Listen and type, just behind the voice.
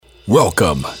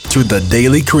Welcome to the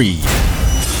Daily Creed,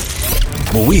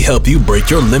 where we help you break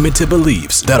your limited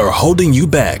beliefs that are holding you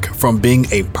back from being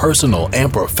a personal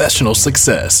and professional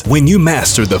success. When you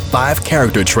master the 5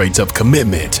 character traits of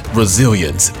commitment,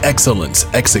 resilience, excellence,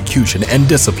 execution, and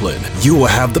discipline, you will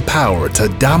have the power to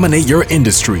dominate your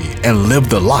industry and live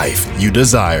the life you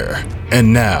desire.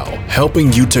 And now,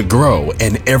 helping you to grow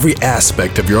in every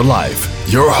aspect of your life,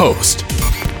 your host,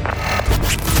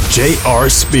 J.R.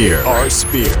 Spear.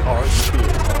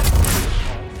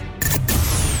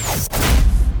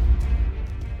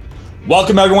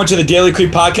 Welcome everyone to the Daily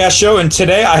Creed Podcast Show, and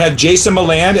today I have Jason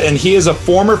Meland, and he is a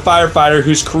former firefighter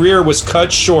whose career was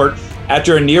cut short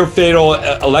after a near-fatal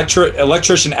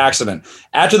electrician accident.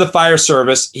 After the fire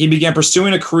service, he began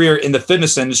pursuing a career in the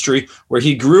fitness industry where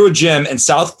he grew a gym in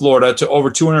South Florida to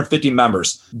over 250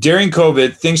 members. During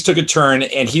COVID, things took a turn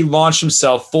and he launched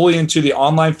himself fully into the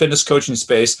online fitness coaching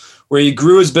space where he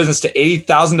grew his business to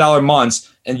 $80,000 months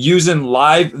and using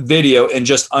live video in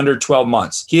just under 12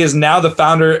 months. He is now the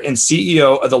founder and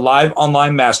CEO of the Live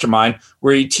Online Mastermind,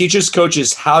 where he teaches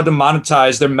coaches how to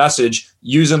monetize their message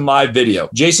using live video.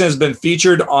 Jason has been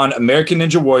featured on American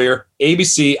Ninja Warrior,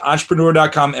 ABC,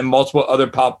 Entrepreneur.com, and multiple other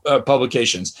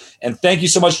publications. And thank you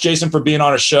so much, Jason, for being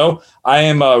on our show. I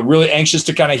am really anxious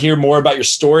to kind of hear more about your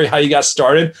story, how you got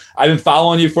started. I've been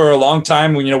following you for a long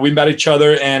time. We met each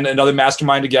other and another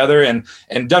mastermind together, and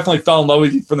definitely fell in love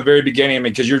with you from the very beginning. I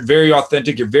mean, because you're very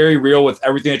authentic, you're very real with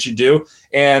everything that you do.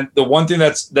 And the one thing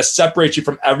that separates you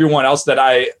from everyone else that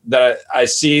I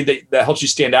see that helps you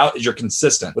stand out is you're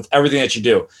consistent with everything that you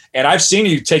do. And I've seen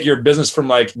you take your business from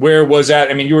like where it was at.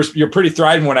 I mean, you're pretty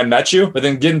thriving when I met you, but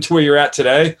then getting to where you're at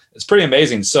today, it's pretty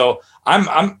amazing. So I'm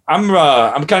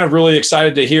kind of really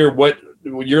excited to hear what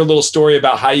your little story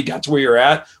about how you got to where you're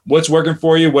at, what's working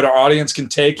for you, what our audience can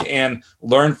take and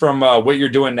learn from what you're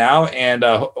doing now. And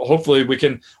hopefully we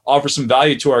can offer some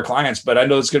value to our clients. But I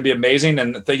know it's going to be amazing.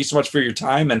 And thank you so much for your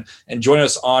time and joining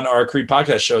us on our Creed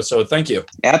podcast show. So thank you.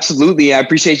 Absolutely. I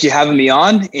appreciate you having me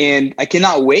on. And I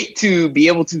cannot wait to be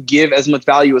able to give as much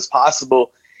value as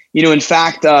possible. In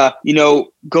fact,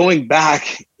 going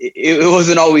back, it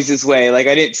wasn't always this way. Like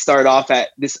I didn't start off at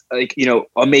this,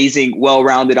 amazing,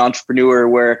 well-rounded entrepreneur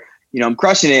where, I'm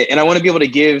crushing it. And I want to be able to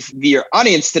give your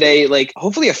audience today,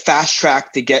 hopefully a fast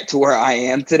track to get to where I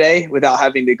am today without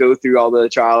having to go through all the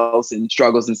trials and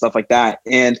struggles and stuff like that.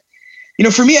 And,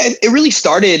 for me, it really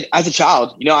started as a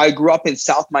child. I grew up in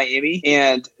South Miami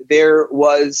and there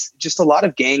was just a lot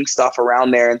of gang stuff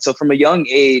around there. And so from a young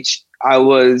age, I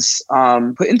was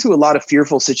put into a lot of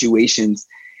fearful situations,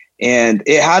 and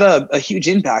it had a huge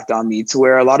impact on me to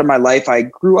where a lot of my life I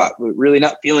grew up really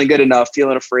not feeling good enough,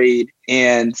 feeling afraid.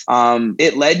 And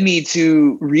it led me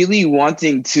to really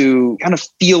wanting to kind of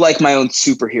feel like my own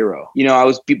superhero. I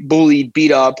was bullied,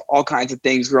 beat up, all kinds of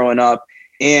things growing up.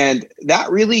 And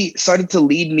that really started to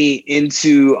lead me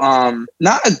into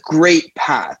not a great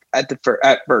path at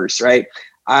first, right?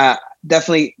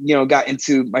 Definitely, got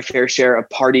into my fair share of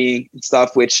partying and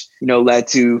stuff, which, led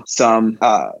to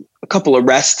a couple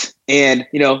arrests. And,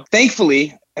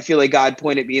 thankfully, I feel like God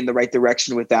pointed me in the right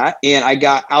direction with that. And I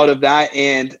got out of that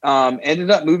and ended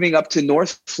up moving up to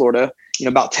North Florida,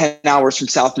 about 10 hours from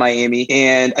South Miami.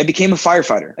 And I became a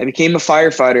firefighter.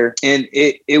 And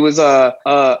it was a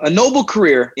noble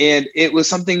career. And it was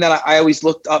something that I always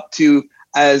looked up to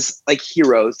as like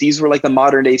heroes. These were like the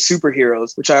modern day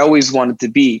superheroes, which I always wanted to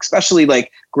be, especially like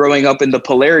growing up in the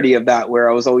polarity of that, where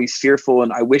I was always fearful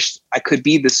and I wished I could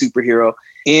be the superhero.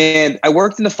 And I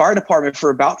worked in the fire department for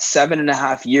about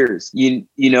 7.5 years,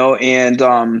 and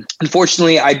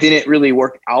unfortunately I didn't really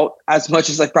work out as much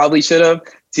as I probably should have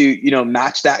to,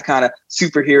 match that kind of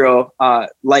superhero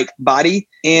like body.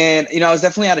 And, I was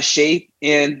definitely out of shape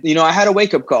and, I had a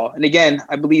wake up call. And again,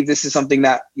 I believe this is something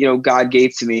that, God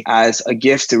gave to me as a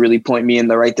gift to really point me in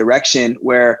the right direction,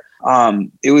 where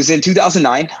it was in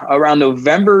 2009, around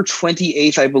November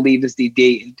 28th, I believe is the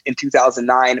date in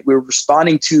 2009. We were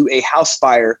responding to a house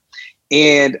fire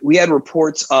and we had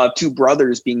reports of 2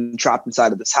 brothers being trapped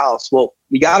inside of this house. Well,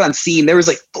 we got on scene. There was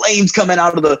like flames coming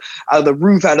out of the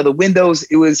roof, out of the windows.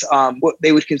 It was what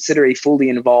they would consider a fully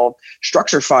involved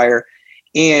structure fire.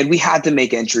 And we had to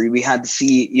make entry. We had to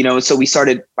see, so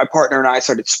my partner and I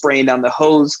started spraying down the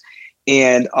hose.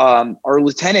 And our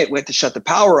lieutenant went to shut the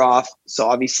power off. So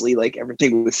obviously, like,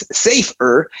 everything was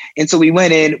safer. And so we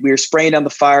went in, we were spraying down the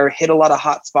fire, hit a lot of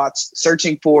hot spots,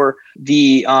 searching for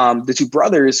the 2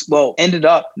 brothers. Well, ended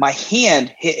up, my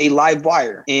hand hit a live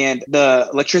wire and the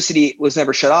electricity was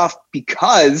never shut off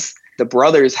because the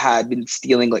brothers had been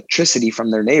stealing electricity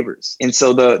from their neighbors. And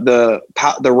so the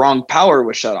wrong power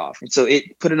was shut off. And so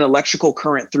it put an electrical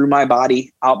current through my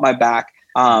body, out my back,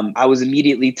 I was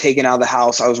immediately taken out of the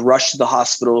house. I was rushed to the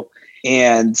hospital,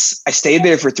 and I stayed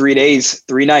there for 3 days,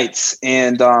 3 nights.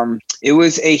 And it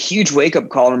was a huge wake up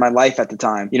call in my life at the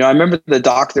time. I remember the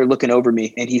doctor looking over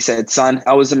me, and he said, "Son,"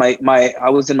 I was in my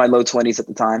low 20s at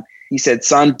the time. He said,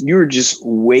 "Son, you're just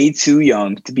way too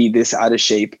young to be this out of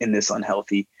shape and this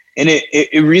unhealthy." And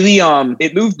it really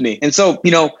it moved me. And so,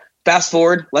 fast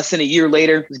forward, less than a year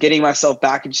later, I was getting myself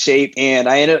back in shape, and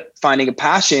I ended up finding a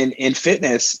passion in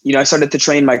fitness. I started to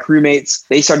train my crewmates.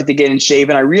 They started to get in shape,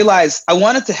 and I realized I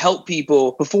wanted to help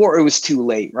people before it was too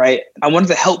late, right? I wanted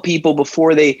to help people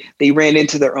before they ran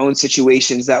into their own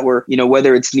situations that were,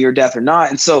 whether it's near death or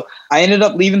not. And so I ended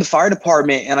up leaving the fire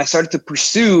department, and I started to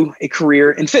pursue a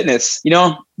career in fitness.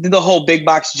 Did the whole big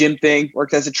box gym thing,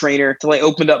 worked as a trainer till I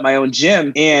opened up my own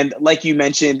gym. And like you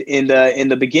mentioned in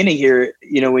the beginning here,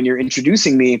 when you're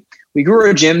introducing me, we grew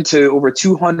our gym to over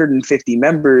 250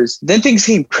 members. Then things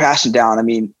came crashing down. I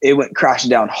mean, it went crashing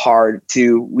down hard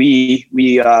to we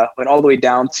went all the way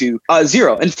down to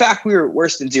zero. In fact, we were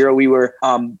worse than zero. We were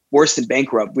worse than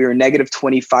bankrupt. We were negative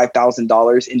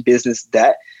 $25,000 in business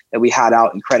debt that we had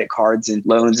out in credit cards and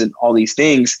loans and all these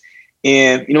things.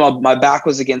 And, my back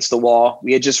was against the wall.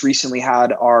 We had just recently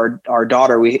had our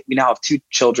daughter. We now have 2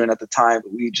 children at the time.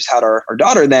 But we just had our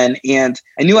daughter then. And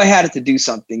I knew I had to do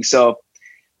something. So,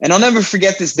 and I'll never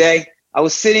forget this day. I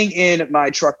was sitting in my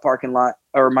truck parking lot,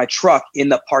 or my truck in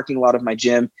the parking lot of my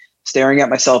gym, staring at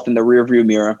myself in the rearview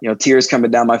mirror, tears coming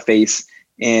down my face.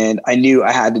 And I knew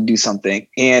I had to do something.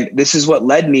 And this is what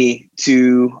led me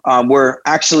to where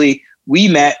actually we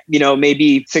met,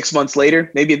 maybe 6 months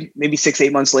later, maybe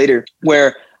 6-8 months later,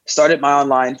 where started my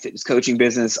online fitness coaching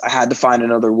business. I had to find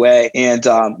another way. And,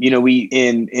 we,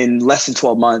 in less than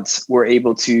 12 months, were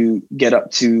able to get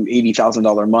up to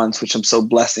 $80,000 months, which I'm so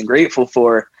blessed and grateful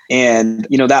for. And,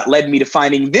 that led me to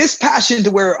finding this passion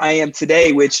to where I am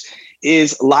today, which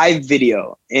is live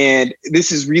video. And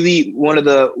this is really one of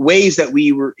the ways that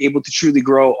we were able to truly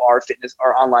grow our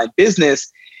online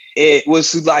business. It was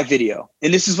through live video.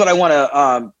 And this is what I want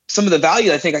to, some of the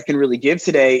value I think I can really give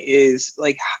today is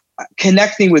like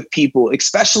connecting with people,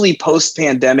 especially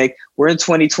post-pandemic. We're in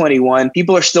 2021.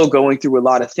 People are still going through a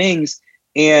lot of things.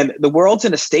 And the world's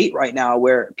in a state right now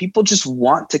where people just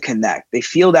want to connect. They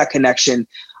feel that connection.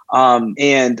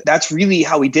 And that's really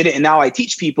how we did it. And now I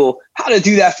teach people how to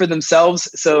do that for themselves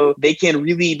so they can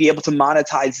really be able to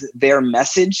monetize their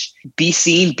message, be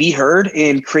seen, be heard,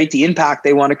 and create the impact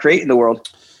they want to create in the world.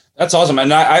 That's awesome.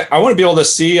 And I want to be able to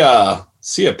see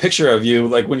a picture of you,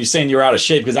 like when you're saying you're out of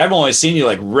shape, because I've only seen you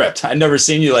like ripped. I've never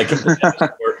seen you like,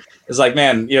 it's like,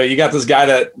 man, you got this guy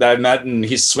that I met and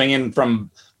he's swinging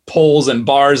from poles and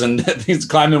bars and he's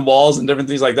climbing walls and different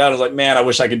things like that. I was like, man, I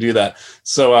wish I could do that.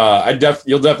 So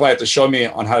you'll definitely have to show me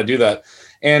on how to do that.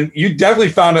 And you definitely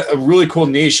found a really cool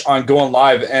niche on going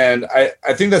live. And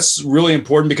I think that's really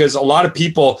important because a lot of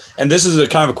people, and this is a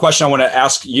kind of a question I want to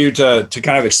ask you to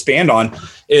kind of expand on,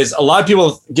 is a lot of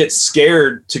people get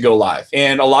scared to go live.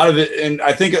 And a lot of it, and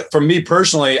I think for me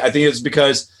personally, I think it's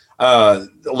because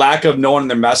lack of knowing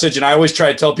their message. And I always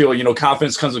try to tell people,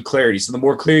 confidence comes with clarity. So the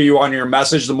more clear you are on your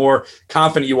message, the more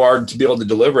confident you are to be able to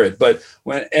deliver it. But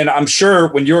and I'm sure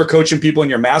when you're coaching people in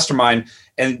your mastermind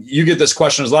and you get this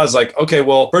question as well, it's like, okay,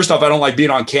 well, first off, I don't like being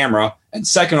on camera. And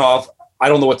second off, I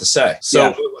don't know what to say.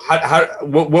 So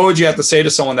what would you have to say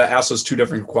to someone that asks those 2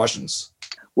 different questions?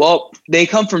 Well, they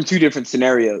come from 2 different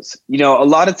scenarios. A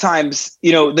lot of times,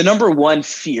 the number one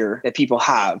fear that people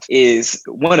have is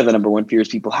one of the number one fears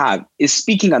people have is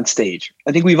speaking on stage.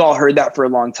 I think we've all heard that for a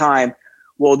long time.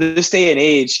 Well, this day and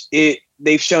age,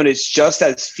 they've shown it's just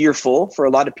as fearful for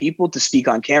a lot of people to speak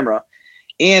on camera.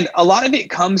 And a lot of it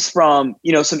comes from,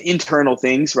 some internal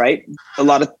things, right? A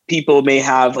lot of people may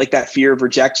have like that fear of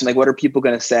rejection. Like, what are people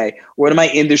going to say? What are my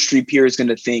industry peers going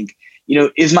to think?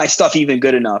 Is my stuff even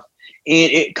good enough?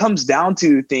 And it comes down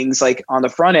to things like on the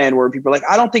front end where people are like,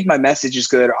 I don't think my message is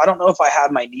good. Or I don't know if I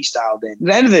have my niche dialed in. At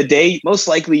the end of the day, most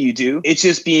likely you do. It's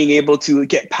just being able to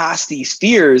get past these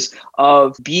fears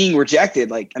of being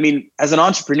rejected. Like, as an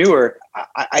entrepreneur,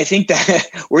 I think that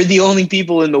we're the only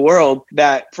people in the world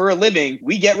that for a living,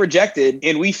 we get rejected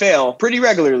and we fail pretty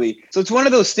regularly. So it's one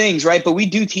of those things, right? But we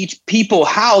do teach people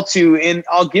how to, and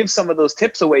I'll give some of those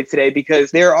tips away today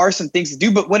because there are some things to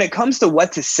do. But when it comes to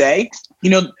what to say,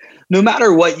 no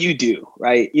matter what you do,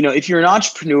 right? If you're an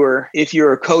entrepreneur, if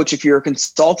you're a coach, if you're a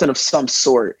consultant of some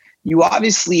sort, you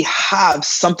obviously have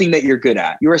something that you're good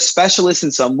at. You're a specialist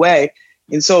in some way.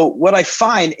 And so what I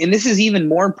find, and this is even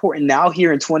more important now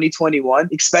here in 2021,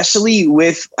 especially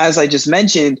with, as I just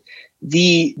mentioned,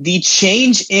 the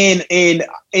change in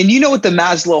what the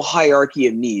Maslow hierarchy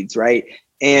of needs, right?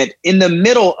 And in the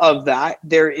middle of that,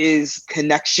 there is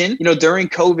connection. You know, during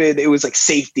COVID, it was like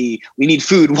safety. We need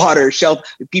food, water, shelf.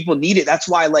 People need it. That's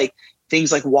why like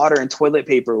things like water and toilet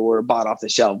paper were bought off the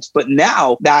shelves. But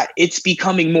now that it's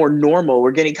becoming more normal,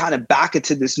 we're getting kind of back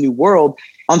into this new world.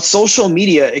 On social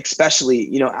media, especially,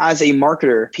 you know, as a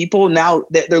marketer, people now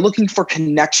they're looking for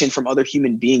connection from other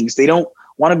human beings. They don't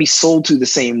want to be sold to the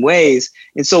same ways.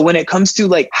 And so when it comes to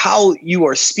like how you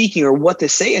are speaking or what to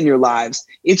say in your lives,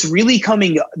 it's really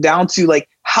coming down to like,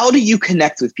 how do you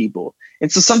connect with people?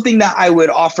 And so something that I would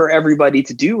offer everybody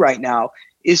to do right now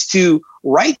is to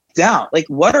write down, like,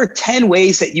 what are 10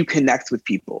 ways that you connect with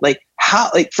people? Like how,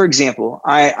 like, for example,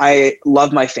 I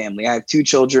love my family. I have 2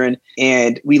 children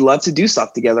and we love to do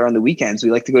stuff together on the weekends.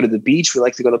 We like to go to the beach. We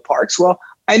like to go to parks. Well,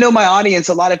 I know my audience,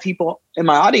 a lot of people in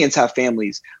my audience have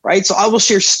families, right? So I will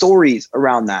share stories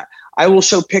around that. I will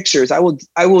show pictures. I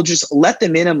will just let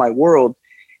them in my world.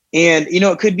 And, you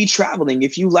know, it could be traveling.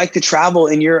 If you like to travel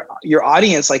and your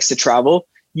audience likes to travel,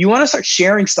 you want to start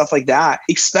sharing stuff like that,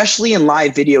 especially in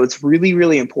live video. It's really,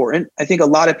 really important. I think a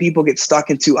lot of people get stuck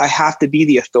into, I have to be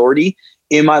the authority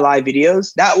in my live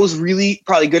videos. That was really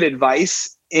probably good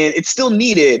advice. And it's still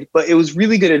needed, but it was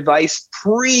really good advice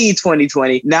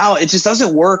pre-2020. Now it just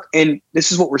doesn't work. And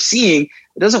this is what we're seeing.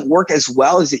 It doesn't work as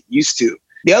well as it used to.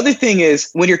 The other thing is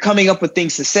when you're coming up with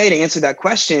things to say to answer that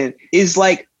question is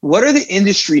like, what are the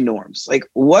industry norms? Like,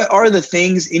 what are the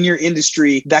things in your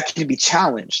industry that can be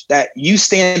challenged that you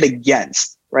stand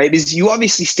against, right? Because you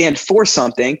obviously stand for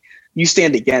something, you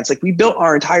stand against. Like we built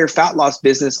our entire fat loss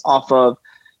business off of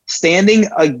standing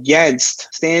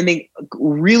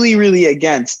really, really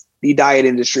against the diet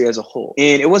industry as a whole.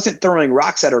 And it wasn't throwing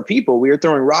rocks at our people. We were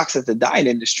throwing rocks at the diet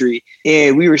industry.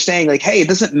 And we were saying like, hey, it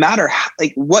doesn't matter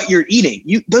like what you're eating.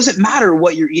 It doesn't matter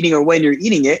what you're eating or when you're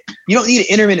eating it. You don't need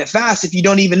an intermittent fast if you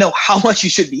don't even know how much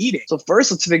you should be eating. So first,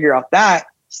 let's figure out that.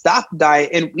 Stop the diet.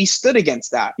 And we stood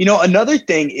against that. You know, another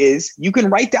thing is you can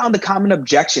write down the common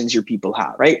objections your people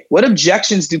have, right? What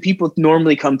objections do people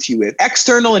normally come to you with?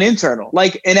 External and internal.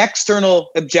 Like an external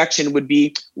objection would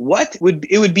be,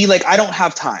 it would be like, I don't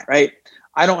have time, right?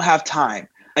 I don't have time.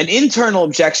 An internal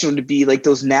objection would be like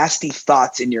those nasty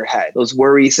thoughts in your head, those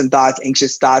worrisome thoughts,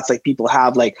 anxious thoughts like people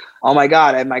have like, oh my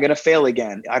God, am I going to fail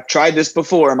again? I've tried this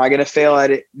before. Am I going to fail at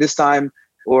it this time?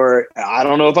 Or I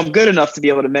don't know if I'm good enough to be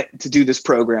able to do this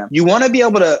program. You want to be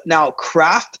able to now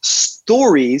craft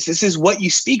stories. This is what you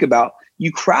speak about.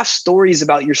 You craft stories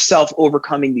about yourself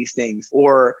overcoming these things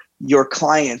or your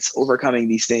clients overcoming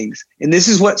these things. And this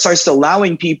is what starts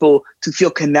allowing people to feel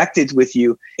connected with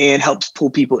you and helps pull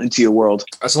people into your world.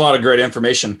 That's a lot of great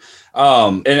information.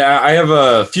 And I have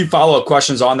a few follow-up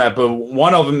questions on that, but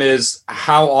one of them is,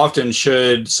 how often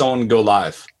should someone go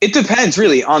live? It depends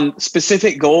really on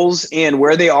specific goals and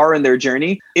where they are in their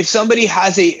journey. If somebody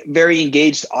has a very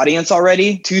engaged audience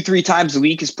already, 2-3 times a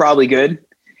week is probably good.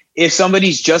 If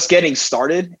somebody's just getting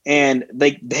started and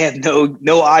like they have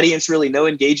no audience, really no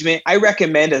engagement, I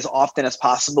recommend as often as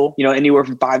possible, you know, anywhere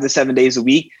from 5 to 7 days a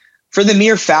week, for the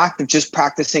mere fact of just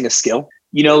practicing a skill.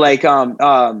 You know, like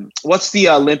what's the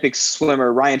Olympic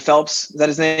swimmer? Ryan Phelps? Is that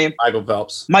his name? Michael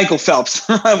Phelps.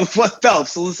 What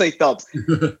Phelps? So let's say Phelps.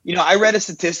 You know, I read a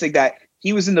statistic that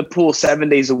he was in the pool 7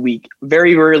 days a week.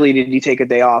 Very rarely did he take a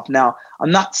day off. Now, I'm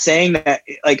not saying that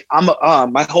like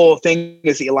my whole thing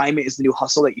is the alignment is the new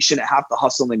hustle, that you shouldn't have to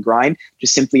hustle and grind,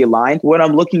 just simply align. What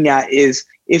I'm looking at is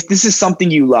if this is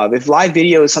something you love, if live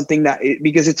video is something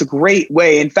because it's a great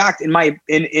way. In fact, in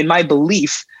my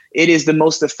belief, it is the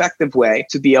most effective way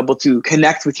to be able to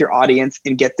connect with your audience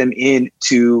and get them in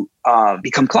to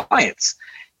become clients.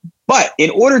 But in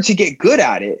order to get good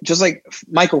at it, just like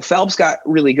Michael Phelps got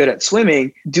really good at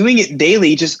swimming, doing it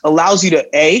daily just allows you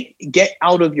to get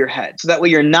out of your head. So that way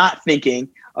you're not thinking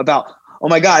about, oh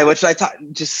my God, what should I talk?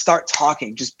 Just start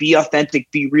talking, just be authentic,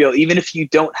 be real. Even if you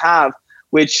don't have,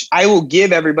 which I will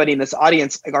give everybody in this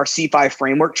audience, like our C5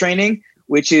 framework training,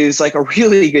 which is like a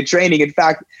really good training. In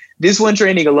fact, this one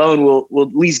training alone will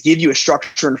at least give you a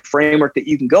structure and framework that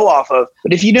you can go off of.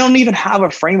 But if you don't even have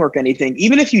a framework, anything,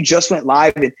 even if you just went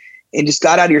live and just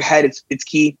got out of your head, it's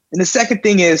key. And the second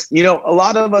thing is, you know, a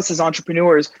lot of us as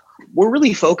entrepreneurs, we're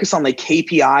really focused on like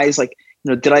KPIs, like,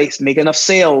 you know, did I make enough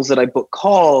sales? Did I book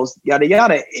calls? Yada,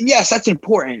 yada. And yes, that's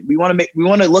important. We want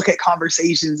to look at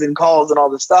conversations and calls and all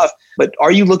this stuff. But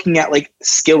are you looking at like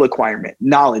skill acquirement,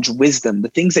 knowledge, wisdom, the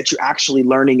things that you're actually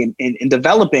learning and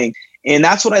developing? And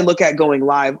that's what I look at going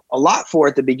live a lot for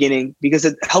at the beginning, because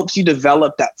it helps you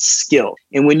develop that skill.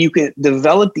 And when you can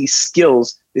develop these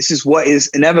skills, this is what is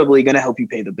inevitably going to help you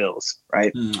pay the bills,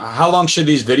 right? How long should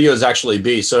these videos actually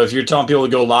be? So if you're telling people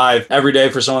to go live every day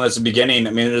for someone that's the beginning, I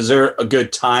mean, is there a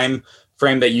good time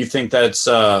frame that you think that's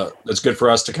good for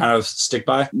us to kind of stick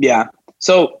by? Yeah.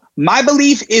 So my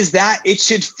belief is that it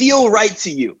should feel right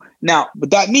to you. Now, what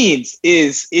that means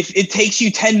is if it takes you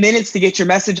 10 minutes to get your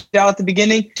message out at the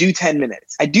beginning, do 10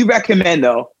 minutes. I do recommend,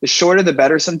 though, the shorter the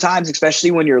better sometimes, especially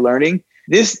when you're learning.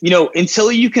 This,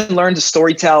 until you can learn to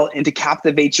storytell and to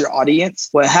captivate your audience,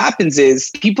 what happens is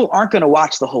people aren't going to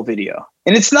watch the whole video.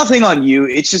 And it's nothing on you.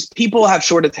 It's just people have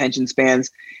short attention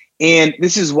spans. And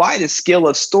this is why the skill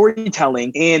of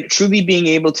storytelling and truly being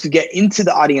able to get into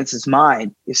the audience's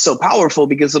mind is so powerful,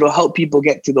 because it'll help people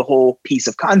get to the whole piece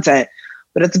of content.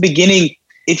 But at the beginning,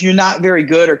 if you're not very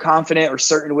good or confident or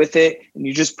certain with it, and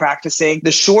you're just practicing,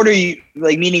 the shorter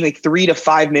meaning 3 to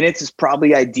 5 minutes is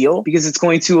probably ideal, because it's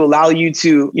going to allow you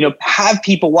to, have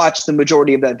people watch the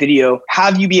majority of that video,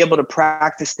 have you be able to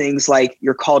practice things like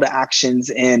your call to actions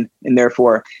and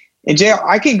therefore. And JR,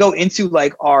 I can go into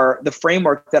the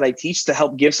framework that I teach to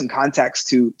help give some context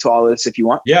to all of this if you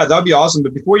want. Yeah, that'd be awesome.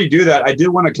 But before you do that, I did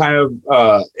want to kind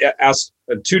of ask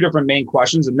 2 different main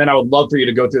questions, and then I would love for you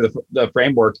to go through the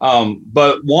framework.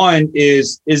 But one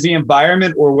is the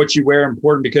environment or what you wear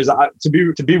important? Because to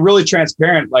be really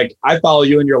transparent, I follow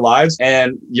you in your lives,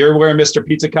 and you're wearing Mr.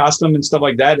 Pizza costume and stuff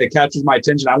like that. It captures my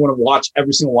attention. I want to watch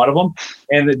every single one of them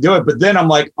and then do it. But then I'm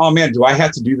like, oh man, do I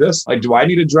have to do this? Do I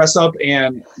need to dress up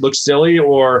and look silly,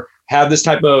 or have this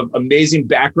type of amazing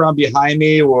background behind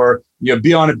me, or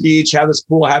be on a beach, have this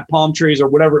pool, have palm trees, or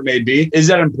whatever it may be? Is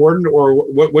that important, or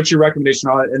what's your recommendation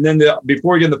on it? And then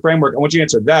before you get in the framework, I want you to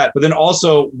answer that. But then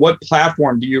also, what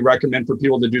platform do you recommend for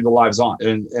people to do the lives on?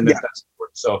 And if that's important.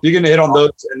 So if you're going to hit on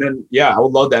those, and then, I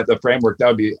would love that, the framework. That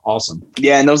would be awesome.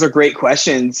 Yeah, and those are great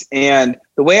questions. And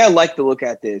the way I like to look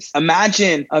at this,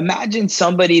 imagine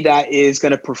somebody that is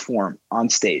going to perform on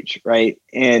stage, right?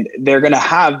 And they're going to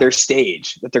have their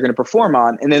stage that they're going to perform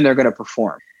on, and then they're going to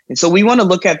perform. And so we want to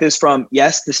look at this from,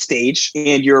 yes, the stage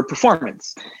and your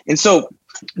performance. And so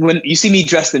when you see me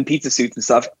dressed in pizza suits and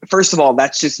stuff, first of all,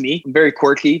 that's just me. I'm very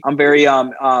quirky. I'm very,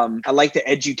 I like to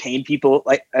edutain people,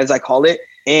 as I call it.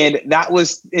 And that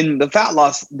was in the fat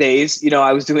loss days,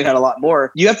 I was doing that a lot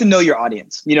more. You have to know your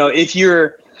audience. If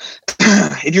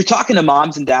you're talking to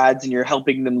moms and dads and you're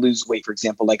helping them lose weight, for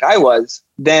example, like I was,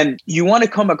 then you want to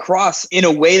come across in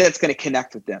a way that's going to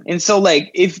connect with them. And so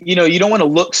if, you don't want to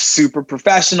look super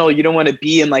professional, you don't want to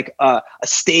be in a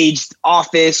staged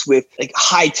office with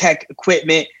high tech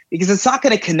equipment, because it's not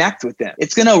going to connect with them.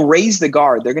 It's going to raise the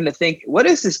guard. They're going to think, what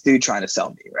is this dude trying to sell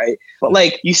me? Right.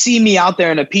 But you see me out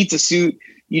there in a pizza suit,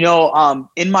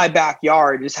 in my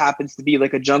backyard, it just happens to be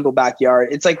a jungle backyard.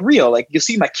 It's real. You'll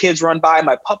see my kids run by,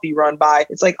 my puppy run by.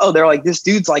 It's they're this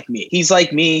dude's like me. He's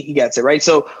like me. He gets it. Right.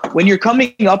 So when you're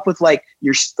coming up with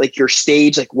your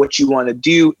stage, what you want to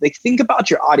do, think about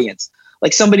your audience.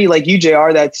 Somebody like you,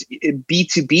 JR, that's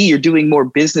B2B, you're doing more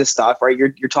business stuff, right?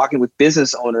 You're talking with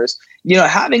business owners.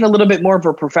 Having a little bit more of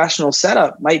a professional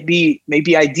setup might be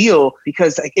ideal,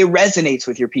 because it resonates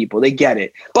with your people. They get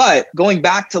it. But going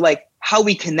back to how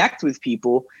we connect with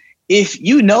people, if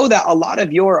you know that a lot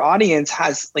of your audience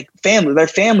has family, they're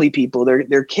family people,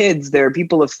 they're kids, they're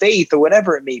people of faith, or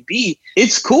whatever it may be,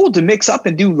 it's cool to mix up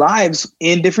and do lives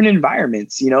in different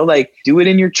environments, do it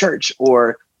in your church,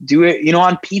 or do it,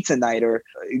 on pizza night, or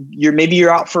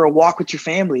you're out for a walk with your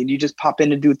family and you just pop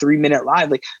in and do a 3-minute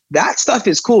live. That stuff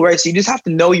is cool, right? So you just have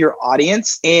to know your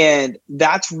audience, and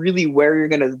that's really where you're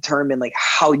going to determine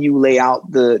how you lay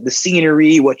out the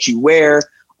scenery, what you wear,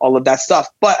 all of that stuff.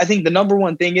 But I think the number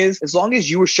one thing is, as long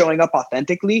as you are showing up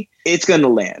authentically, it's going to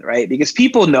land, right? Because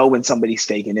people know when somebody's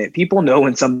faking it. People know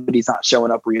when somebody's not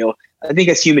showing up real. I think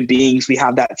as human beings, we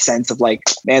have that sense of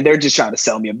man, they're just trying to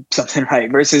sell me something, right?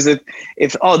 Versus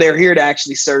if they're here to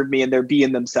actually serve me and they're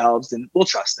being themselves, then we'll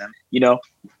trust them,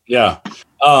 Yeah.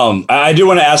 I do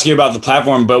want to ask you about the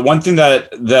platform, but one thing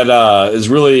that is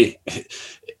really,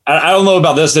 I don't know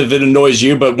about this if it annoys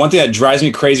you, but one thing that drives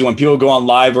me crazy when people go on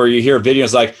live or you hear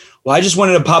videos well, I just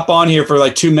wanted to pop on here for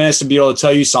 2 minutes to be able to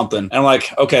tell you something. And I'm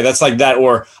okay, that's that.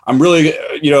 Or I'm really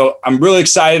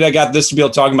excited. I got this to be able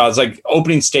to talk about. It's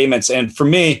opening statements. And for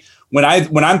me, when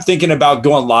I'm thinking about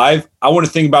going live, I want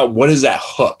to think about what is that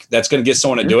hook that's going to get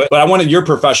someone to do it. But I wanted your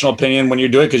professional opinion when you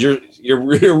do it, because you're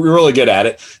really good at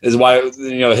it. Is why,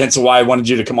 hence why I wanted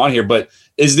you to come on here. But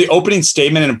is the opening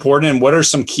statement important, and what are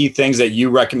some key things that you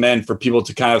recommend for people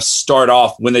to kind of start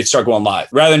off when they start going live,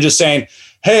 rather than just saying,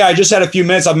 hey, I just had a few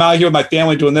minutes. I'm out here with my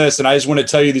family doing this, and I just want to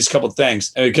tell you these couple of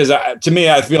things. Because to me,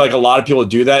 I feel like a lot of people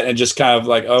do that and just kind of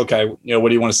like, okay, what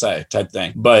do you want to say type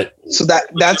thing. But so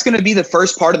that's going to be the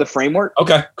first part of the framework.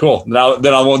 Okay, cool. Now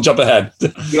then I won't jump ahead.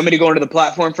 You want me to go into the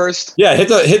platform first? Yeah,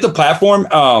 hit the platform.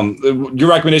 Your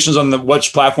recommendations on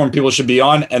which platform people should be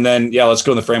on, and then let's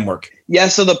go in the framework. Yeah,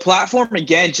 so the platform,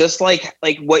 again, just like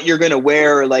what you're going to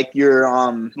wear, like your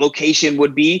location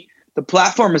would be, the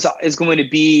platform is going to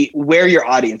be where your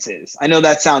audience is. I know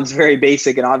that sounds very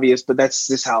basic and obvious, but that's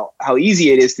just how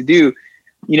easy it is to do.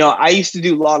 I used to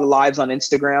do a lot of lives on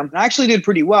Instagram, and I actually did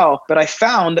pretty well, but I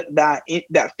found that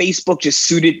that Facebook just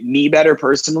suited me better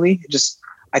personally.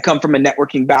 I come from a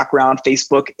networking background.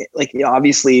 Facebook,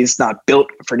 obviously is not built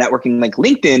for networking like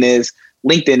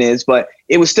LinkedIn is, but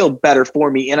it was still better for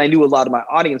me. And I knew a lot of my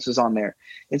audience was on there.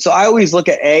 And so I always look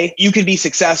at you can be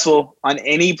successful on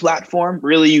any platform.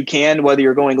 Really, you can, whether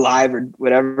you're going live or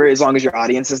whatever, as long as your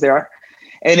audience is there.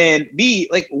 And then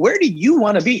B, where do you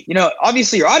want to be?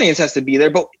 Obviously your audience has to be there,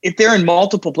 but if they're in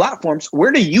multiple platforms,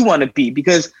 where do you want to be?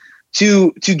 Because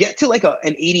to get to like an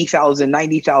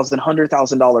 $80,000, $90,000,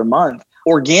 $100,000 month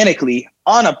organically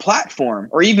on a platform,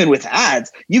 or even with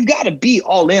ads, you've got to be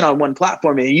all in on one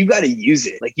platform, and you got to use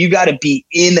it. You got to be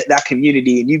in that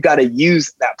community, and you've got to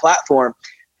use that platform,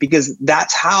 because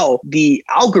that's how the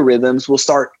algorithms will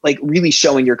start really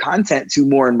showing your content to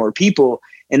more and more people.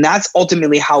 And that's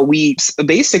ultimately how we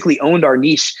basically owned our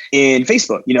niche in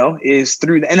Facebook, is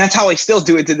through and that's how I still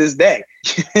do it to this day.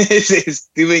 is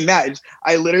doing that.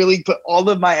 I literally put all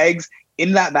of my eggs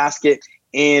in that basket,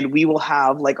 and we will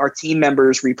have our team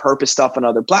members repurpose stuff on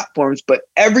other platforms, but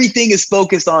everything is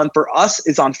focused on, for us,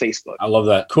 is on Facebook. I love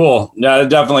that. Cool. Yeah, that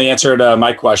definitely answered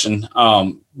my question.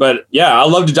 But yeah,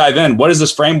 I'd love to dive in. What is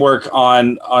this framework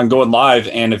on going live?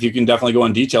 And if you can definitely go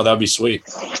in detail, that would be sweet.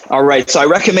 All right. So I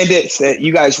recommend it that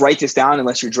you guys write this down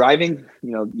unless you're driving.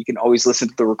 You can always listen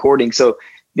to the recording. So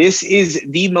this is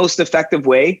the most effective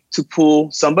way to pull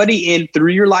somebody in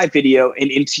through your live video and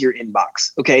into your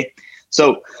inbox. Okay.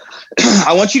 So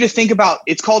I want you to think about,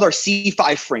 it's called our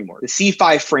C5 framework, the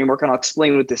C5 framework, and I'll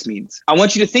explain what this means. I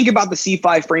want you to think about the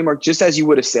C5 framework just as you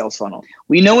would a sales funnel.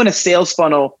 We know in a sales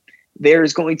funnel,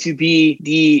 there's going to be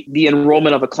the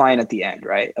enrollment of a client at the end,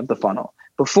 right, of the funnel.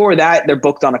 Before that, they're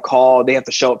booked on a call. They have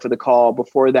to show up for the call.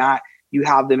 Before that, you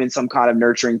have them in some kind of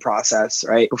nurturing process,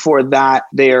 right? Before that,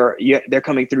 they're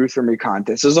coming through from your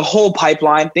content. So there's a whole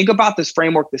pipeline. Think about this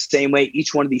framework the same way,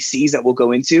 each one of these C's that we'll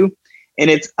go into. And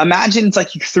imagine it's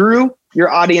like you threw your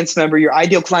audience member, your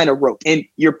ideal client, a rope, and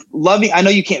you're loving, I know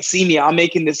you can't see me, I'm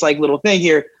making this little thing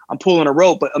here, I'm pulling a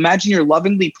rope, but imagine you're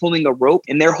lovingly pulling a rope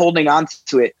and they're holding on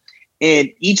to it. And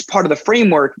each part of the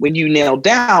framework, when you nail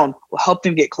down, will help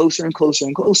them get closer and closer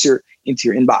and closer into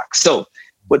your inbox. So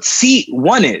what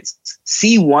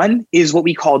C1 is what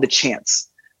we call the chance.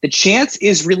 The chance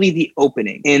is really the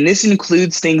opening. And this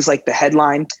includes things like the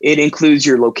headline. It includes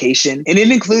your location. And it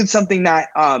includes something that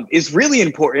is really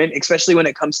important, especially when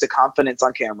it comes to confidence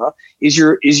on camera, is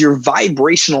your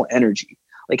vibrational energy.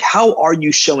 How are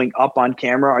you showing up on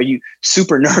camera? Are you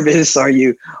super nervous? Are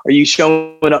you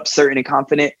showing up certain and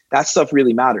confident? That stuff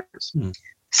really matters.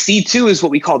 C2 is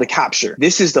what we call the capture.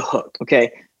 This is the hook,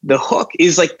 okay? The hook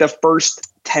is the first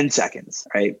 10 seconds,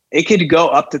 right? It could go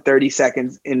up to 30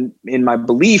 seconds in my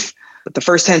belief, but the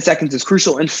first 10 seconds is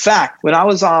crucial. In fact, when I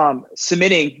was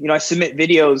submitting, I submit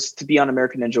videos to be on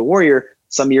American Ninja Warrior.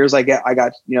 Some years I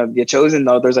got get chosen,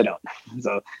 others I don't.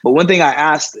 So, but one thing I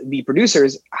asked the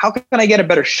producers, how can I get a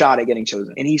better shot at getting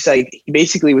chosen? And he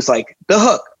basically was the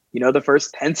hook, the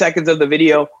first 10 seconds of the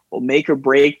video will make or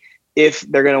break if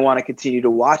they're going to want to continue to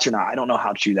watch or not. I don't know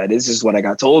how true that is. This is what I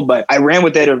got told, but I ran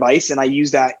with that advice and I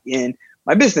use that in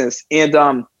my business.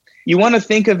 And you want to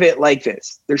think of it like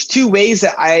this. There's two ways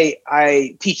that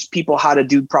I teach people how to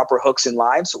do proper hooks in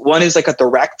lives. One is a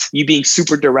direct, you being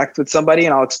super direct with somebody,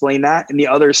 and I'll explain that. And the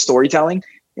other is storytelling.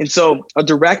 And so a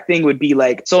direct thing would be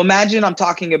so imagine I'm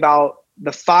talking about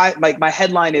the 5, my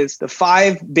headline is the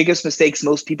 5 biggest mistakes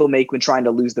most people make when trying to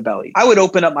lose the belly. I would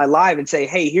open up my live and say,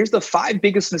 hey, here's the 5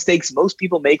 biggest mistakes most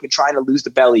people make when trying to lose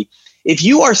the belly. If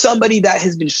you are somebody that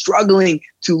has been struggling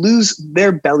to lose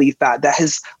their belly fat, that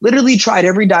has literally tried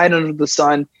every diet under the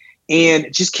sun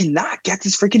and just cannot get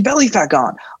this freaking belly fat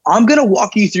gone, I'm going to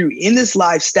walk you through in this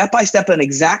live step by step on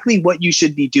exactly what you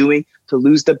should be doing to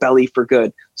lose the belly for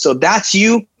good. So that's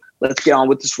you. Let's get on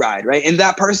with this ride, right? And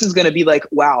that person's going to be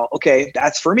wow, okay,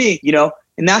 that's for me,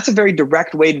 and that's a very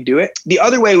direct way to do it. The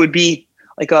other way would be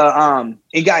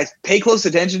and guys, pay close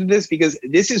attention to this because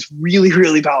this is really,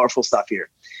 really powerful stuff here.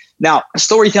 Now,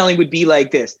 storytelling would be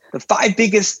like this.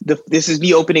 This is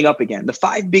me opening up again. The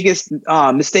 5 biggest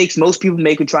mistakes most people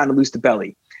make when trying to lose the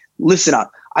belly. Listen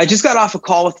up. I just got off a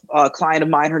call with a client of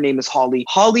mine. Her name is Holly.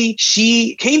 Holly,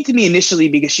 she came to me initially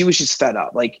because she was just fed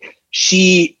up. Like,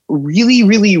 she really,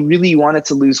 really, really wanted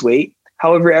to lose weight.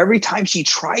 However, every time she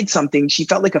tried something, she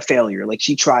felt like a failure. Like,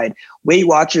 she tried Weight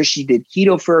Watchers, she did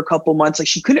keto for a couple months. Like,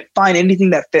 she couldn't find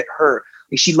anything that fit her.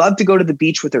 Like, she loved to go to the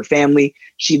beach with her family.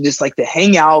 She just liked to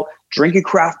hang out, drink a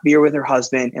craft beer with her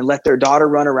husband, and let their daughter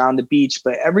run around the beach.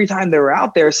 But every time they were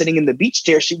out there sitting in the beach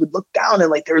chair, she would look down and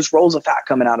like there was rolls of fat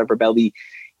coming out of her belly.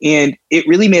 And it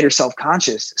really made her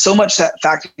self-conscious. So much that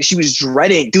fact she was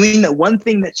dreading doing the one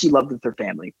thing that she loved with her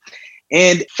family.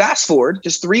 And fast forward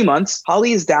just 3 months,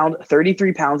 Holly is down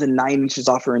 33 pounds and 9 inches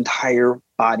off her entire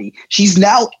body. She's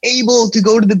now able to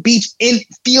go to the beach and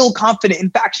feel confident. In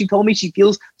fact, she told me she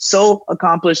feels so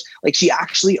accomplished, like she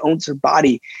actually owns her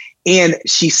body. And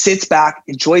she sits back,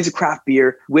 enjoys a craft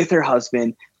beer with her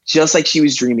husband, just like she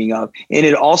was dreaming of. And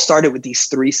it all started with these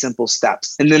 3 simple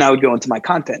steps. And then I would go into my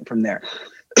content from there.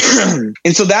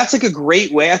 And so that's like a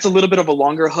great way. That's a little bit of a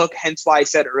longer hook. Hence why I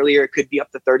said earlier, it could be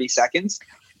up to 30 seconds.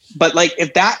 But like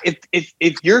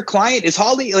if your client is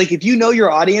Holly, like if you know your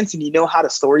audience and you know how to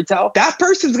storytell, that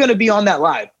person's going to be on that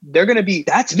live. They're going to be,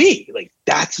 that's me. Like,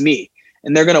 that's me.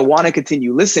 And they're going to want to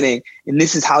continue listening. And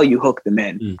this is how you hook them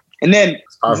in. And then,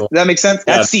 does that make sense?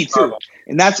 That's C2.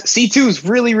 And that's C2 is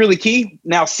really, really key.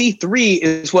 Now, C3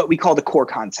 is what we call the core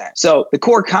content. So the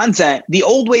core content, the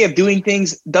old way of doing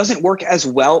things doesn't work as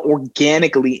well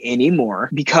organically anymore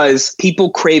because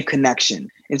people crave connection.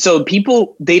 And so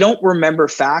people, they don't remember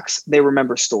facts, they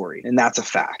remember story. And that's a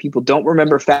fact. People don't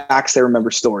remember facts, they remember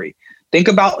story. Think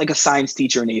about like a science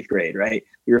teacher in 8th grade, right?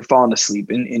 You're falling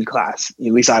asleep in class.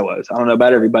 At least I was. I don't know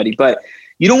about everybody, but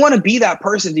you don't want to be that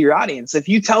person to your audience. If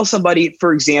you tell somebody,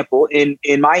 for example, in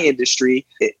my industry,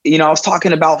 I was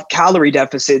talking about calorie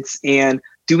deficits and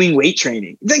doing weight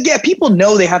training. Like, yeah, people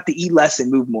know they have to eat less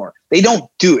and move more. They don't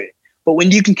do it. But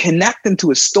when you can connect them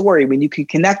to a story, when you can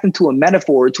connect them to a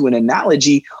metaphor, to an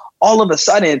analogy, all of a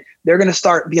sudden they're going to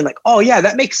start being like, oh yeah,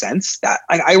 that makes sense. That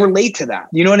I relate to that.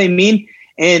 You know what I mean?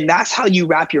 And that's how you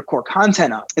wrap your core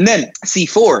content up. And then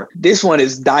C4, this one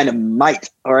is dynamite.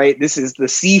 All right. This is the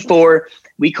C4.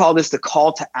 We call this the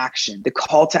call to action, the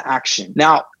call to action.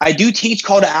 Now, I do teach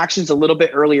call to actions a little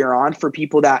bit earlier on for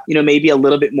people that, maybe a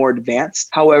little bit more advanced.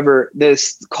 However,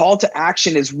 this call to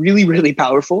action is really, really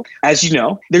powerful. As you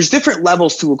know, there's different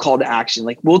levels to a call to action.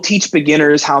 Like, we'll teach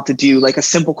beginners how to do like a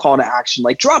simple call to action,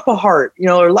 like drop a heart,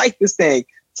 or like this thing.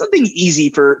 Something easy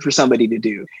for somebody to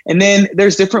do. And then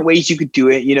there's different ways you could do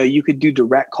it. You could do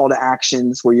direct call to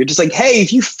actions where you're just like, hey,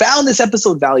 if you found this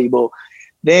episode valuable,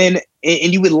 then,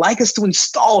 and you would like us to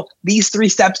install these 3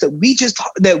 steps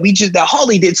that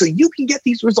Holly did so you can get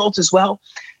these results as well,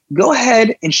 go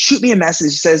ahead and shoot me a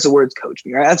message that says the words coach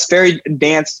me. Right? That's very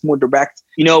advanced, more direct,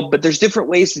 but there's different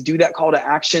ways to do that call to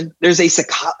action. There's a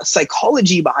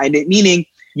psychology behind it, meaning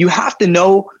you have to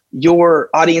know your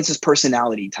audience's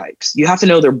personality types. You have to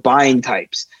know their buying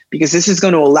types, because this is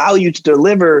going to allow you to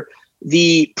deliver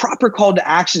the proper call to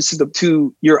actions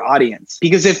to your audience.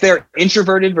 Because if they're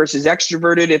introverted versus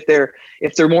extroverted,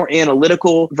 if they're more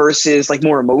analytical versus like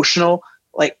more emotional,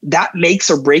 like that makes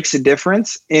or breaks a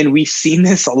difference. And we've seen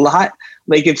this a lot.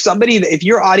 Like if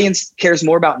your audience cares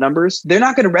more about numbers, they're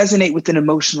not going to resonate with an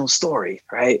emotional story,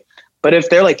 right? But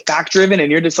if they're like fact driven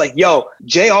and you're just like, yo,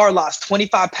 JR lost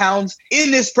 25 pounds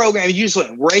in this program, you just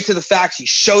went right to the facts. You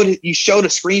showed a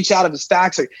screenshot of his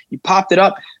facts, or you popped it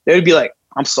up. They would be like,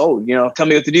 I'm sold, tell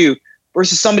me what to do.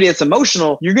 Versus somebody that's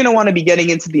emotional, you're going to want to be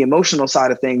getting into the emotional side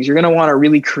of things. You're going to want to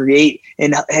really create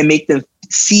and make them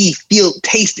see, feel,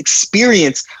 taste,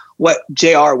 experience what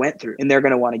JR went through, and they're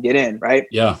going to want to get in, right?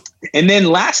 Yeah. And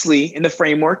then lastly, in the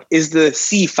framework is the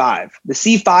C5. The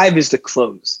C5 is the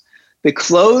close. The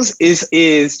close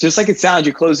is just like it sounds,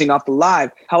 you're closing off the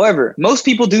live. However, most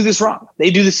people do this wrong. They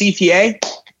do the CTA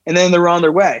and then they're on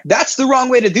their way. That's the wrong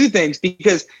way to do things,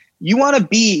 because you want to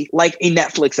be like a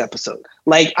Netflix episode.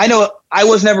 Like, I know I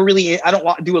was never really, I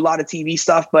don't do a lot of TV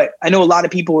stuff, but I know a lot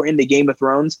of people were into Game of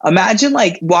Thrones. Imagine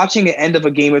like watching the end of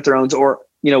a Game of Thrones, or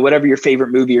whatever your favorite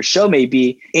movie or show may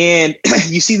be, and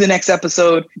you see the next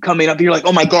episode coming up, and you're like,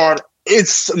 oh my God,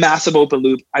 it's a massive open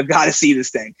loop. I've got to see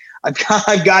this thing.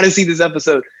 I've got to see this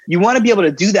episode. You want to be able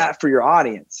to do that for your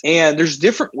audience. And there's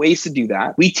different ways to do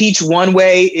that. We teach one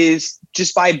way is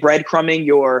just by breadcrumbing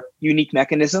your unique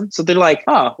mechanism. So they're like,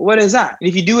 oh, what is that? And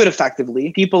if you do it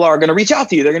effectively, people are going to reach out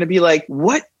to you. They're going to be like,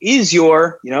 what is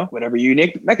your, whatever your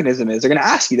unique mechanism is? They're going to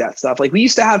ask you that stuff. Like we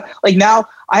used to have, like now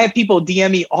I have people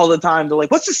DM me all the time. They're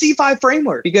like, what's the C5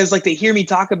 framework? Because like they hear me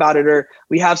talk about it, or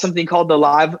we have something called the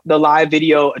live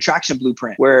video attraction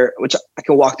blueprint, which I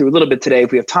can walk through a little bit today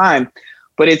if we have time.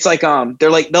 But it's like, they're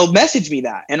like, they'll message me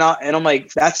that. And I'm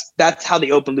like, that's how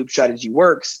the open loop strategy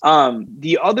works.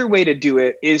 The other way to do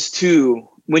it is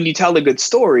when you tell a good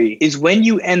story, is when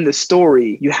you end the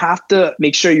story, you have to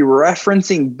make sure you're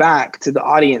referencing back to the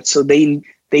audience so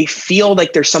they feel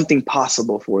like there's something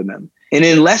possible for them. And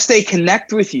unless they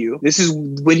connect with you, this is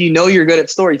when you know you're good at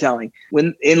storytelling.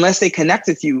 Unless they connect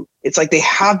with you, it's like they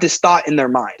have this thought in their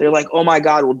mind. They're like, oh my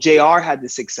God, well, JR had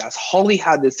this success. Holly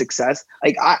had this success.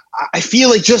 Like, I feel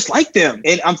like just like them.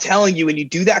 And I'm telling you, when you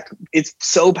do that, it's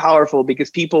so powerful because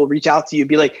people reach out to you and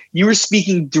be like, you were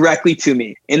speaking directly to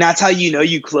me. And that's how you know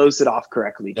you closed it off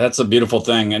correctly. That's a beautiful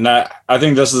thing. And I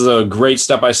think this is a great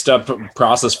step-by-step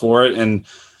process for it. And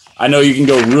I know you can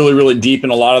go really, really deep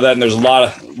in a lot of that, and there's a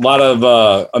lot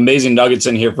of amazing nuggets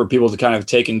in here for people to kind of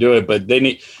take and do it. But they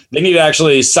need to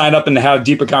actually sign up and have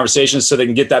deeper conversations so they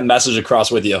can get that message across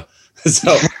with you.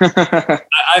 So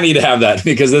I need to have that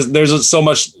because there's so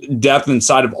much depth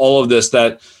inside of all of this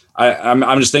that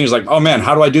I'm just thinking like, oh man,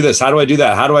 how do I do this? How do I do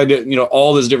that? How do I do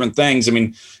all these different things? I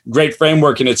mean, great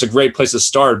framework, and it's a great place to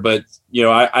start. But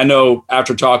I know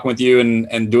after talking with you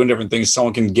and doing different things,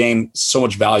 someone can gain so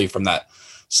much value from that.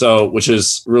 So, which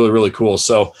is really, really cool.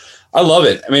 So I love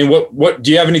it. I mean, what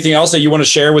do you have anything else that you want to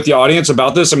share with the audience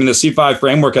about this? I mean, the C5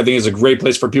 framework, I think, is a great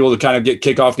place for people to kind of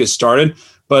get started.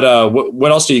 But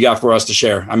what else do you got for us to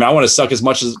share? I mean, I want to suck as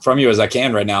much from you as I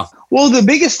can right now. Well, the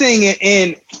biggest thing,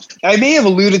 and I may have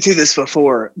alluded to this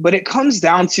before, but it comes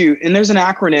down to, and there's an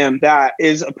acronym that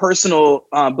is a personal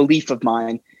belief of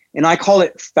mine. And I call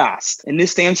it FAST. And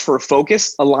this stands for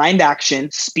focus, aligned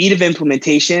action, speed of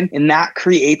implementation, and that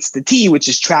creates the T, which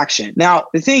is traction. Now,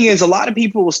 the thing is, a lot of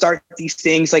people will start these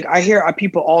things. Like I hear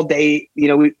people all day,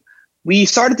 we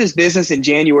started this business in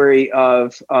January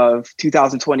of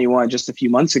 2021, just a few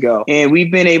months ago. And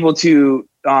we've been able to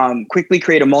quickly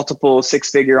create a multiple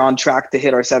six-figure, on track to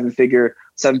hit our seven-figure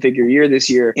year this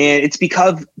year. And it's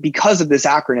because of this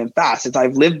acronym FAST.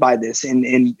 I've lived by this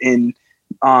in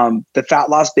the fat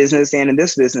loss business and in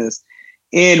this business.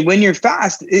 And when you're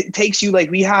fast, it takes you, like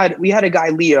we had a guy,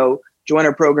 Leo, join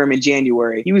our program in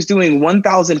January. He was doing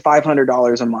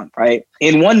 $1,500 a month, right?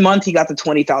 In 1 month, he got to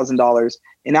 $20,000.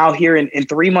 And now here in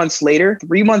 3 months later,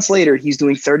 he's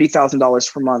doing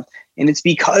 $30,000 per month. And it's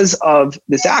because of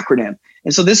this acronym.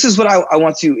 And so this is what I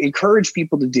want to encourage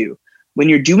people to do. When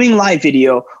you're doing live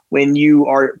video, when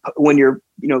you're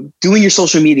doing your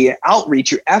social media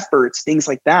outreach, your efforts, things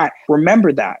like that,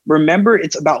 remember that. Remember,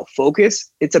 it's about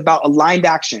focus. It's about aligned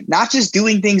action, not just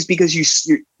doing things because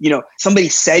somebody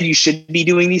said you should be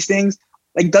doing these things.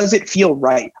 Like, does it feel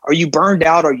right? Are you burned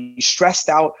out? Are you stressed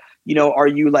out? Are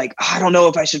you like, I don't know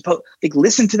if I should like,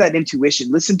 listen to that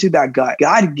intuition, listen to that gut.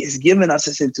 God has given us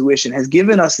this intuition, has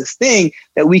given us this thing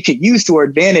that we could use to our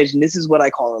advantage. And this is what I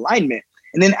call alignment.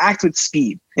 And then act with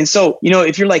speed. And so,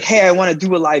 if you're like, hey, I want to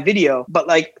do a live video, but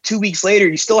like 2 weeks later,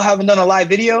 you still haven't done a live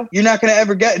video, you're not going to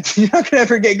ever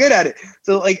get good at it.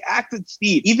 So like, act with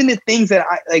speed. Even the things that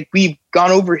we've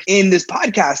gone over in this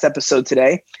podcast episode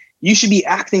today, you should be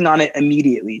acting on it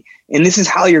immediately. And this is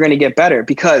how you're going to get better.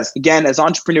 Because again, as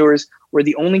entrepreneurs, we're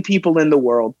the only people in the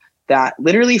world that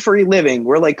literally for a living,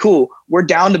 we're like, cool, we're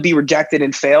down to be rejected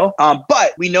and fail.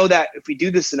 But we know that if we do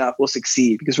this enough, we'll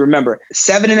succeed. Because remember,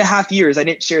 7.5 years, I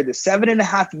didn't share this,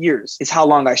 7.5 years is how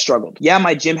long I struggled. Yeah,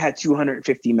 my gym had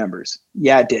 250 members.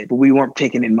 Yeah, it did. But we weren't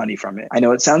taking in money from it. I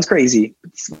know it sounds crazy.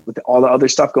 With all the other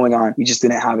stuff going on, we just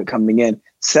didn't have it coming in.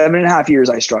 7.5 years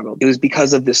I struggled. It was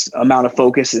because of this amount of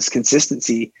focus, this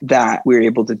consistency, that we were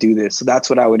able to do this. So that's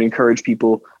what I would encourage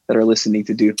people that are listening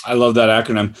to do. I love that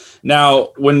acronym.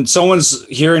 Now, when someone's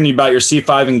hearing about your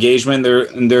C5 engagement,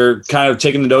 they're kind of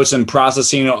taking the notes and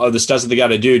processing the steps that they got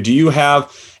to do. Do you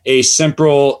have a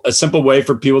simple way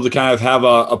for people to kind of have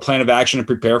a plan of action and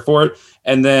prepare for it?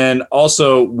 And then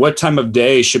also, what time of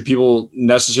day should people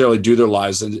necessarily do their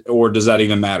lives, or does that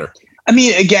even matter? I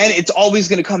mean, again, it's always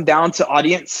going to come down to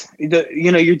audience.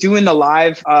 You're doing the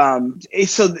live.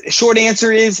 So the short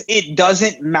answer is it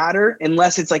doesn't matter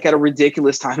unless it's like at a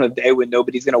ridiculous time of day when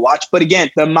nobody's going to watch. But again,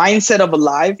 the mindset of a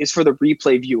live is for the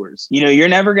replay viewers. You're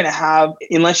never going to have,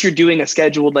 unless you're doing a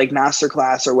scheduled like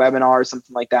masterclass or webinar or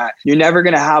something like that, you're never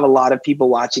going to have a lot of people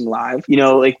watching live.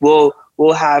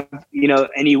 we'll have,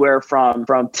 anywhere from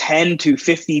 10 to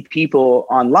 50 people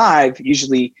on live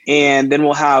usually. And then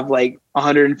we'll have like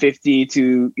 150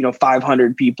 to,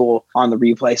 500 people on the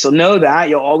replay. So know that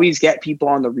you'll always get people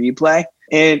on the replay.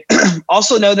 And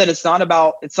also know that it's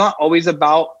not always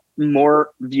about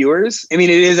more viewers. I mean,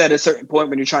 it is at a certain point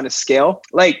when you're trying to scale.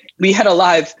 Like we had a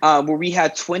live where we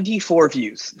had 24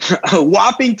 views, a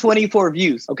whopping 24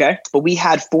 views. Okay. But we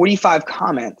had 45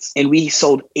 comments and we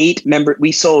sold eight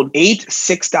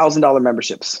 $6,000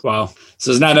 memberships. Wow.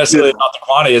 So it's not necessarily about the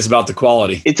quantity, it's about the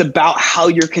quality. It's about how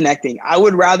you're connecting. I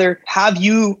would rather have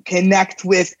you connect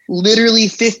with literally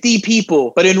 50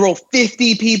 people, but enroll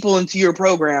 50 people into your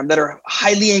program that are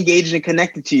highly engaged and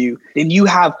connected to you than you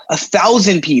have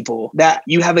 1,000 people that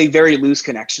you have a very loose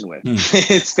connection with.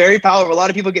 It's very powerful. A lot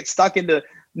of people get stuck into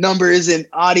numbers and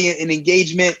audience and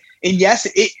engagement. And yes,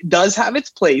 it does have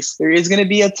its place. There is going to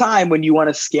be a time when you want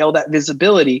to scale that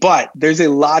visibility, but there's a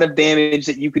lot of damage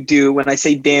that you could do. When I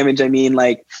say damage, I mean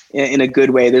like in a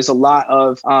good way. There's a lot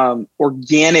of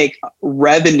organic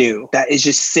revenue that is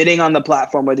just sitting on the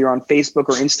platform, whether you're on Facebook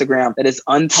or Instagram, that is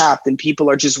untapped and people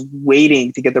are just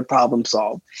waiting to get their problem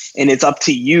solved. And it's up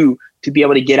to you to be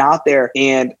able to get out there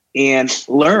and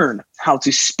learn how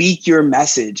to speak your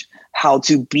message, how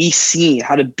to be seen,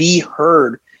 how to be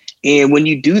heard. And when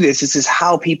you do this is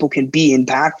how people can be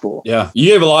impactful. Yeah.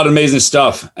 You have a lot of amazing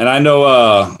stuff. And I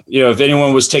know, if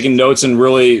anyone was taking notes and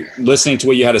really listening to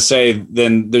what you had to say,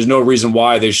 then there's no reason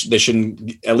why they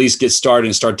shouldn't at least get started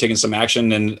and start taking some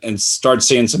action and start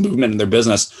seeing some movement in their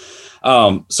business.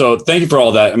 So thank you for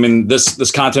all that. I mean,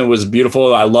 this content was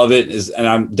beautiful. I love it, and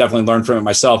I'm definitely learned from it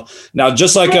myself. Now,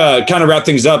 just like kind of wrap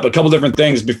things up, a couple different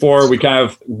things before we kind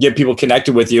of get people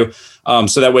connected with you,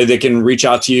 so that way they can reach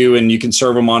out to you and you can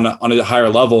serve them on a higher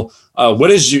level. What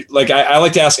is I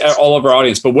like to ask all of our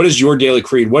audience, but what is your daily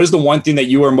creed? What is the one thing that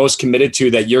you are most committed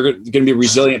to, that you're going to be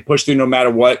resilient, push through no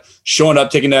matter what, showing up,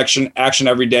 taking action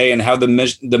every day, and have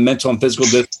the mental and physical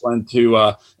discipline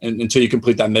to until you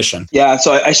complete that mission? Yeah.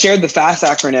 So I shared the FAST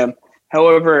acronym.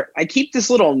 However, I keep this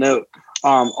little note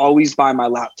always by my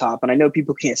laptop, and I know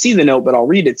people can't see the note, but I'll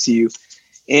read it to you.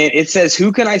 And it says,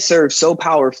 who can I serve so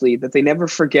powerfully that they never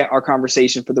forget our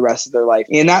conversation for the rest of their life?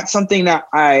 And that's something that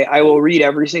I will read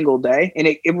every single day. And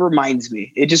it reminds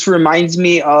me, it just reminds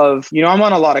me of, I'm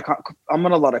on a lot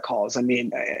of calls. I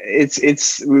mean,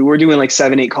 we're doing like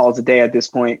 7-8 calls a day at this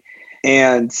point.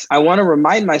 And I want to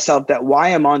remind myself that why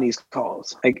I'm on these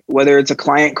calls, like whether it's a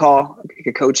client call, like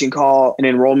a coaching call, an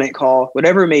enrollment call,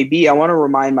 whatever it may be, I want to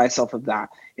remind myself of that.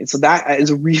 And so that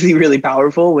is really, really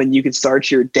powerful when you can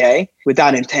start your day with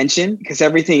that intention, because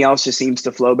everything else just seems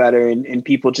to flow better and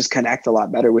people just connect a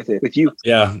lot better with you.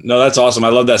 Yeah, no, that's awesome. I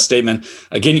love that statement.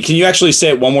 Can you actually say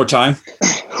it one more time?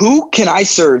 Who can I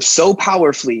serve so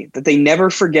powerfully that they never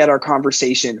forget our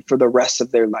conversation for the rest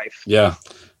of their life? Yeah.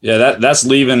 Yeah, that's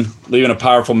leaving a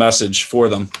powerful message for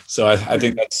them. So I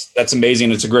think that's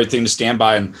amazing. It's a great thing to stand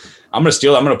by, and I'm going to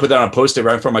steal it. I'm going to put that on a Post-it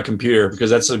right in front of my computer,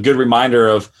 because that's a good reminder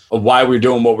of why we're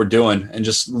doing what we're doing, and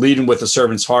just leading with a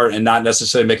servant's heart and not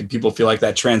necessarily making people feel like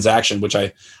that transaction, which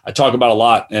I talk about a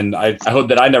lot. And I hope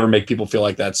that I never make people feel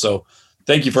like that. So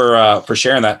thank you for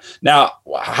sharing that. Now,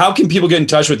 how can people get in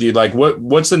touch with you? Like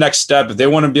what's the next step if they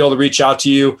want to be able to reach out to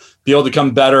you, be able to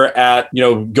become better at,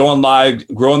 going live,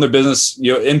 growing their business,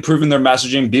 improving their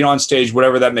messaging, being on stage,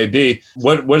 whatever that may be?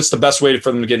 What's the best way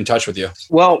for them to get in touch with you?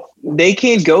 Well, they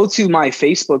can go to my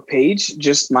Facebook page,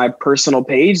 just my personal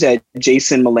page at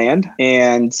Jason Meland.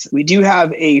 And we do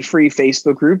have a free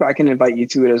Facebook group. I can invite you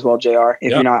to it as well, JR.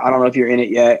 If you're not, I don't know if you're in it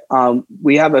yet.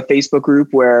 We have a Facebook group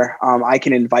where I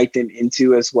can invite them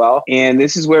into as well. And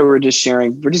this is where we're just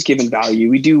giving value.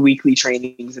 We do weekly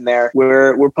trainings in there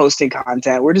where we're posting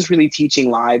content. We're just really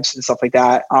teaching lives and stuff like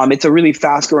that. It's a really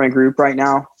fast growing group right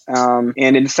now. And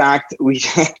in fact,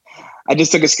 I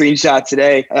just took a screenshot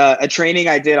today. A training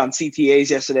I did on CTAs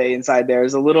yesterday inside there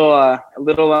is a little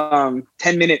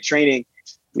 10-minute training.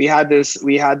 We had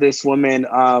this woman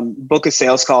book a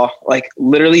sales call, like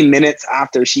literally minutes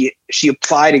after she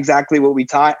applied exactly what we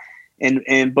taught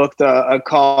and booked a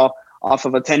call off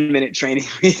of a 10-minute training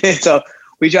we did. So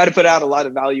we try to put out a lot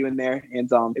of value in there,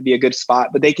 and it'd be a good spot.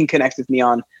 But they can connect with me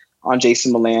on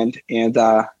Jason Meland, and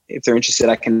if they're interested,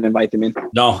 I can invite them in.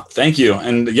 No, thank you.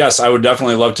 And yes, I would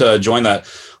definitely love to join that.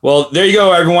 Well, there you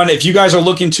go, everyone. If you guys are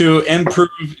looking to improve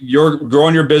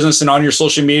growing your business and on your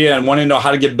social media and wanting to know how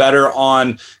to get better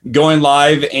on going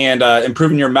live and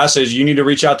improving your message, you need to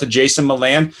reach out to Jason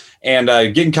Meland and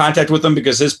get in contact with him,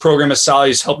 because his program is solid.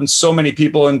 He's helping so many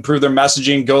people improve their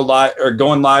messaging, go live or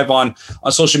going live on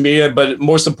social media, but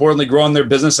most importantly, growing their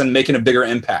business and making a bigger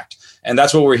impact. And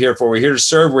that's what we're here for. We're here to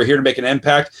serve. We're here to make an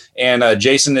impact. And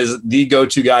Jason is the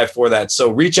go-to guy for that.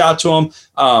 So reach out to him.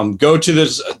 Go to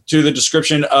the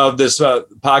description of this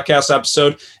podcast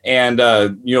episode, and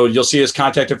you'll see his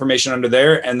contact information under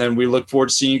there. And then we look forward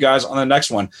to seeing you guys on the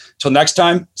next one. Till next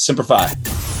time, Semper Fi.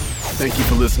 Thank you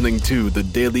for listening to the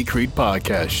Daily Creed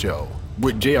Podcast Show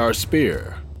with J.R.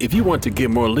 Spear. If you want to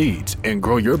get more leads and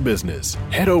grow your business,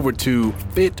 head over to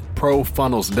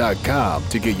fitprofunnels.com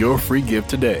to get your free gift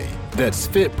today. That's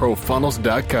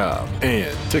fitprofunnels.com.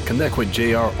 And to connect with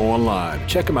JR online,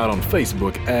 check him out on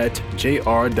Facebook at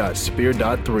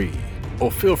jr.spear.3.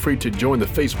 Or feel free to join the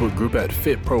Facebook group at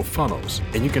Fit Pro Funnels.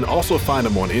 And you can also find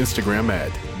him on Instagram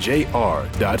at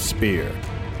jr.spear.